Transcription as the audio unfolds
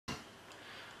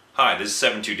Hi, this is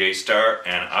 72 Daystar,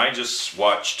 and I just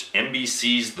watched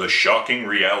MBC's The Shocking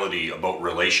Reality about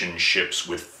relationships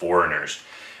with foreigners.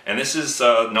 And this is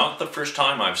not the first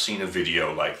time I've seen a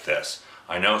video like this.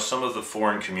 I know some of the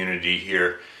foreign community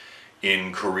here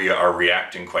in Korea are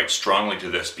reacting quite strongly to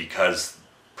this because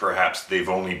perhaps they've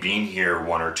only been here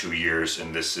 1 or 2 years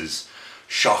and this is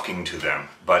shocking to them.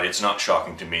 But it's not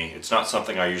shocking to me. It's not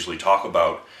something I usually talk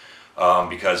about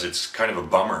because it's kind of a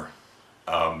bummer.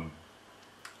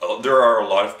 There are a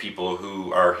lot of people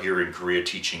who are here in Korea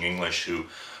teaching English who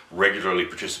regularly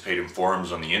participate in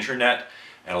forums on the internet,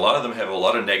 and a lot of them have a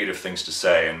lot of negative things to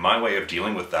say, and my way of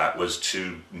dealing with that was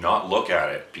to not look at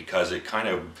it because it kind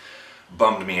of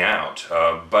bummed me out.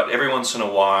 But every once in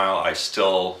a while I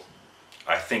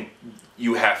think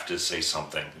you have to say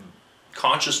something.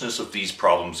 Consciousness of these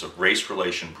problems, of race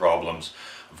relation problems,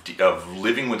 of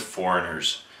living with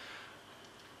foreigners,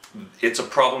 it's a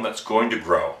problem that's going to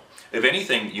grow. If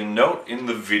anything, you note in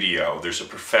the video there's a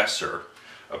Professor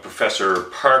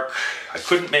Park, I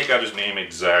couldn't make out his name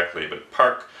exactly, but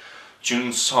Park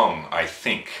Jun-sung, I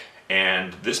think.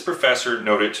 And this professor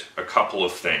noted a couple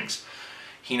of things.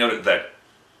 He noted that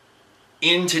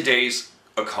in today's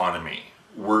economy,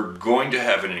 we're going to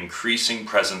have an increasing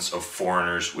presence of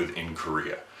foreigners within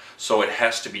Korea. So it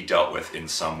has to be dealt with in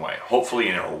some way, hopefully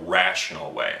in a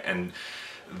rational way. And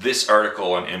this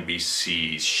article on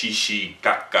MBC's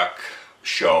Shishi-Gak-Gak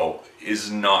show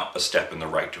is not a step in the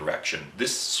right direction.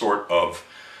 This sort of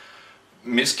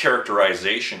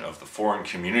mischaracterization of the foreign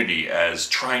community as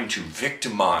trying to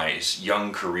victimize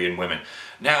young Korean women.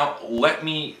 Now, let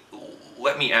me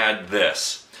add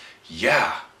this.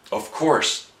 Yeah, of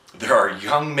course, there are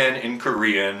young men in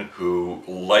Korean who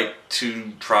like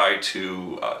to try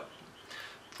to,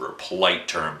 for a polite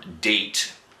term,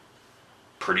 date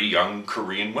pretty young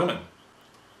Korean women.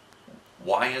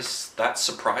 Why is that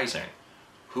surprising?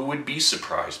 Who would be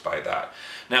surprised by that?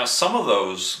 Now, some of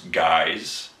those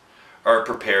guys are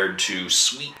prepared to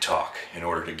sweet talk in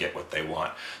order to get what they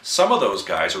want. Some of those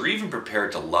guys are even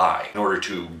prepared to lie in order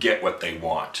to get what they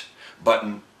want. But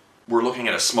we're looking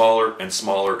at a smaller and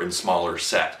smaller and smaller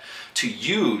set. To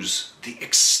use the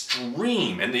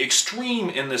extreme, and the extreme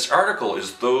in this article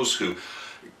is those who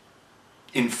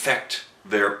infect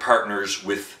their partners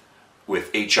with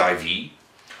HIV,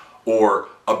 or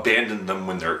abandon them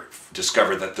when they're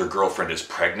discovered that their girlfriend is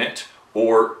pregnant,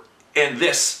 and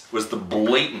this was the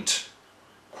blatant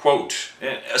quote,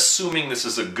 assuming this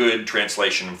is a good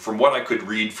translation. From what I could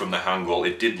read from the Hangul,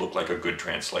 it did look like a good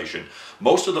translation.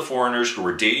 Most of the foreigners who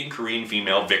were dating Korean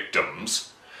female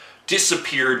victims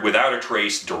disappeared without a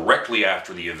trace directly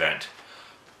after the event.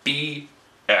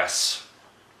 BS.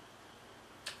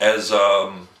 As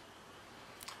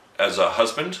a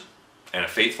husband and a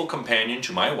faithful companion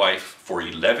to my wife for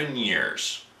 11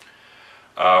 years,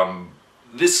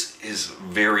 this is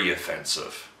very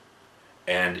offensive,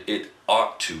 and it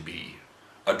ought to be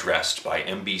addressed by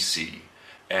MBC,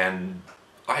 and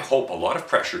I hope a lot of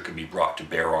pressure can be brought to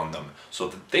bear on them so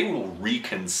that they will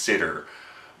reconsider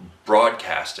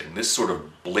broadcasting this sort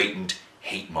of blatant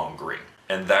hate-mongering,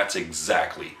 and that's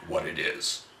exactly what it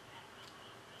is.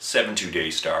 72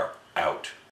 Daystar out.